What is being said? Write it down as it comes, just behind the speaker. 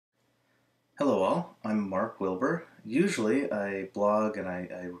Hello all, I'm Mark Wilbur. Usually I blog and I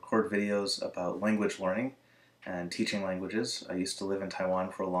record videos about language learning and teaching languages. I used to live in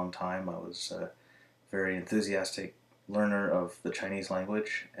Taiwan for a long time. I was a very enthusiastic learner of the Chinese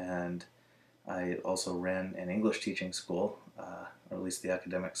language, and I also ran an English teaching school, or at least the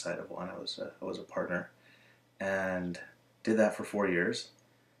academic side of one. I was a partner and did that for 4 years.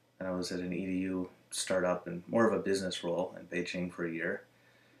 And I was at an EDU startup and more of a business role in Beijing for a year.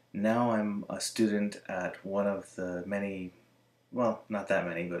 Now I'm a student at one of the many, well, not that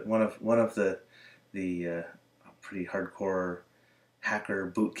many, but one of the pretty hardcore hacker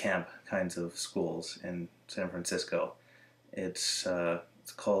boot camp kinds of schools in San Francisco. It's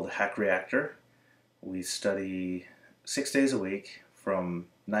called Reactor. We study 6 days a week from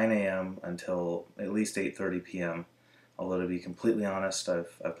 9 a.m. until at least 8:30 p.m. Although to be completely honest,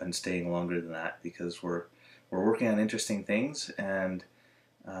 I've been staying longer than that because we're working on interesting things, and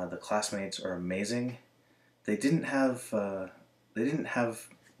the classmates are amazing. They didn't have they didn't have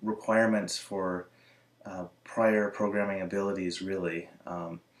requirements for prior programming abilities really.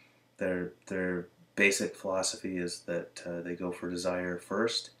 Their basic philosophy is that they go for desire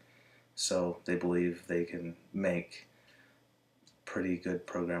first, so they believe they can make pretty good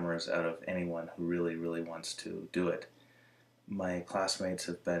programmers out of anyone who really wants to do it. My classmates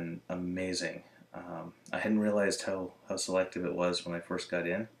have been amazing. I hadn't realized how selective it was when I first got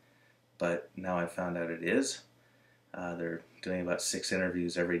in, but now I found out it is. They're doing about 6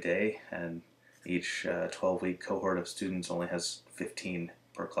 interviews every day, and each 12-week cohort of students only has 15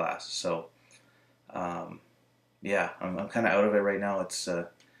 per class. So, yeah, I'm kind of out of it right now. It's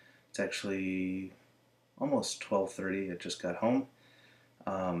actually almost 12:30. I just got home,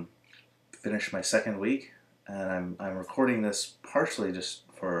 um, finished my second week, and I'm recording this partially just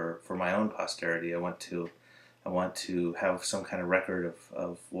for my own posterity. I want to have some kind of record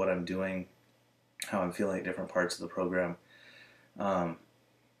of what I'm doing, how I'm feeling at different parts of the program. Um,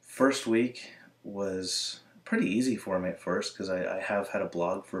 First week was pretty easy for me at first because I have had a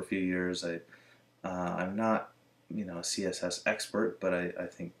blog for a few years. I'm not a CSS expert, but I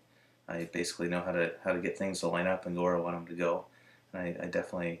think I basically know how to get things to line up and go where I want them to go. And I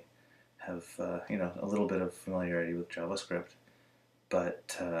definitely have a little bit of familiarity with JavaScript,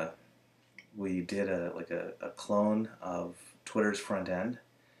 but we did a clone of Twitter's front end,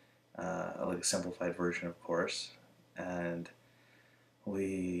 like a simplified version, of course, and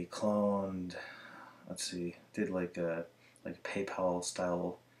we cloned. Let's see, did like a PayPal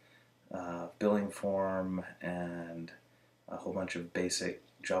style billing form and a whole bunch of basic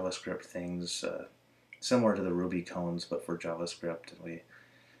JavaScript things, similar to the Ruby cones, but for JavaScript. And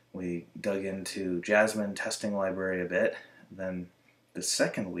we dug into Jasmine testing library a bit. Then the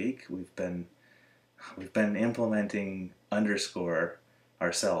second week we've been implementing underscore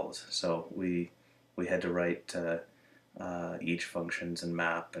ourselves. So we had to write each functions and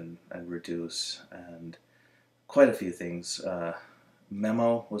map and reduce and quite a few things.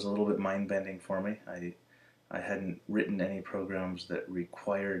 Memo was a little bit mind bending for me. I hadn't written any programs that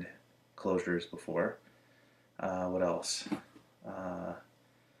required closures before. What else?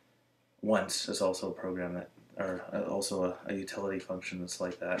 Once is also a program that, or also a utility function that's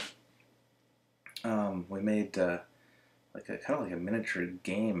like that. We made like a kind of like a miniature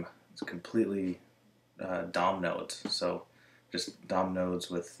game. It's completely DOM nodes, so just DOM nodes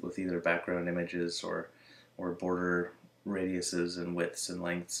with either background images or border radiuses and widths and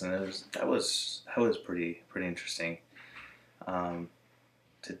lengths, and that was pretty interesting. Um,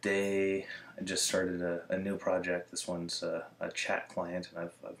 Today I just started a new project. This one's a chat client, and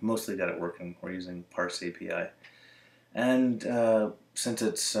I've mostly got it working. We're using Parse API, and since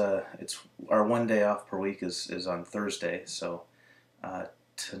it's our 1 day off per week is on Thursday, so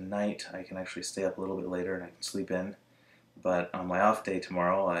tonight I can actually stay up a little bit later and I can sleep in. But on my off day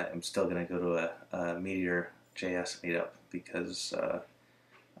tomorrow, I'm still going to go to a Meteor JS meetup because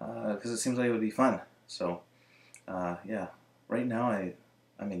it seems like it would be fun. So yeah, right now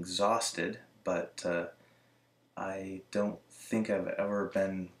I'm exhausted, but I don't think I've ever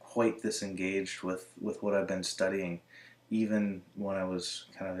been quite this engaged with what I've been studying, even when I was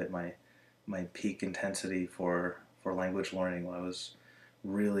kind of at my peak intensity for language learning, when I was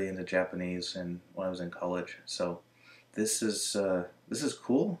really into Japanese and when I was in college. So this is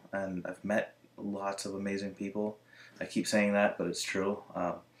cool, and I've met lots of amazing people. I keep saying that, but it's true.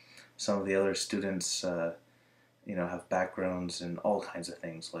 Some of the other students, have backgrounds in all kinds of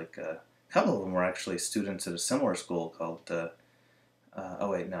things. Like a couple of them were actually students at a similar school called. Oh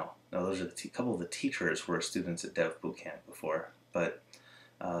wait, no, those are couple of the teachers were students at Dev Bootcamp before. But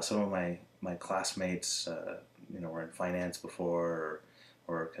some of my classmates, were in finance before,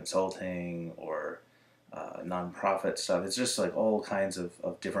 or consulting or nonprofit stuff. It's just like all kinds of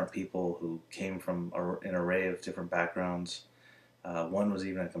different people who came from an array of different backgrounds. One was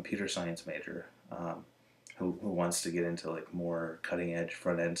even a computer science major, who wants to get into like more cutting edge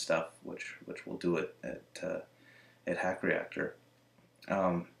front end stuff, which we'll do it at Hack Reactor.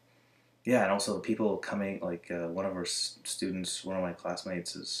 Um, yeah, and also the people coming, like one of our students, one of my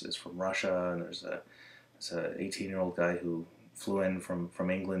classmates is from Russia, and there's a 18-year-old guy who flew in from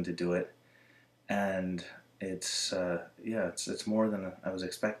England to do it, and yeah, it's more than I was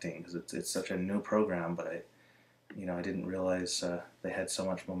expecting because it's such a new program, but I didn't realize they had so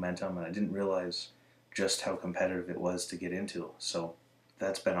much momentum, and I didn't realize just how competitive it was to get into. So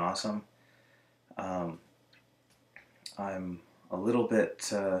that's been awesome. Um, I'm a little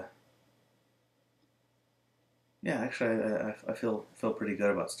bit. Yeah, actually, I feel pretty good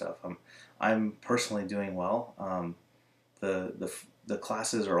about stuff. I'm personally doing well. The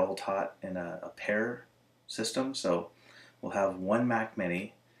classes are all taught in a pair system, so we'll have one Mac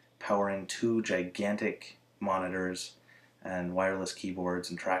Mini powering two gigantic monitors and wireless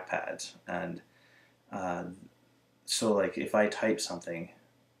keyboards and trackpads, and uh, so like if I type something,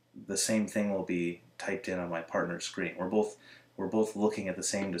 the same thing will be typed in on my partner's screen. We're both looking at the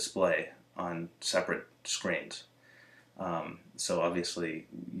same display on separate screens. So obviously,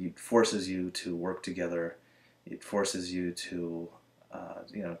 it forces you to work together. It forces you to,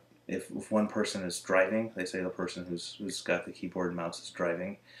 if one person is driving, they say the person who's got the keyboard and mouse is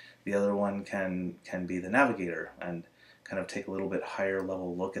driving, the other one can be the navigator and kind of take a little bit higher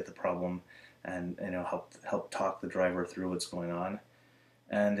level look at the problem and help talk the driver through what's going on.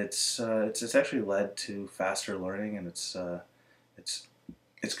 And it's actually led to faster learning, and it's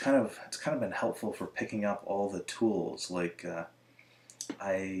it's kind of been helpful for picking up all the tools. Like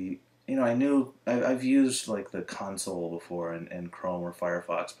I I knew I've used like the console before in Chrome or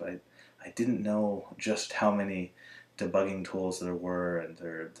Firefox, but I didn't know just how many debugging tools there were, and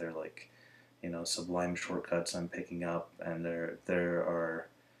they're like Sublime shortcuts I'm picking up, and there are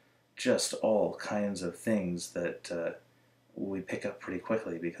just all kinds of things that we pick up pretty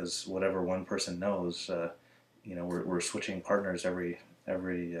quickly because whatever one person knows, we're switching partners every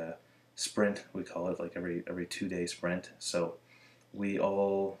sprint, we call it, like every 2 day sprint. So we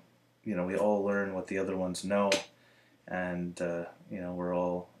all we all learn what the other ones know, and we're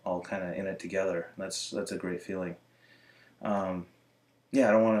all kind of in it together. That's a great feeling. Um, yeah,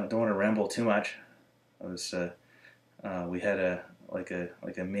 I don't want to ramble too much. I was We had a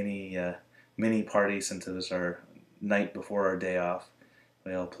mini party since it was our night before our day off.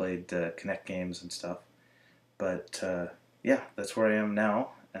 We all played Connect games and stuff. But yeah, that's where I am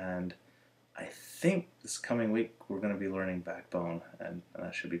now, and I think this coming week we're going to be learning Backbone, and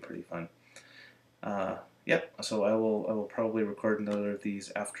that should be pretty fun. Yep. So I will probably record another of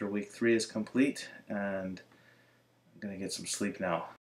these after week 3 is complete, and I'm going to get some sleep now.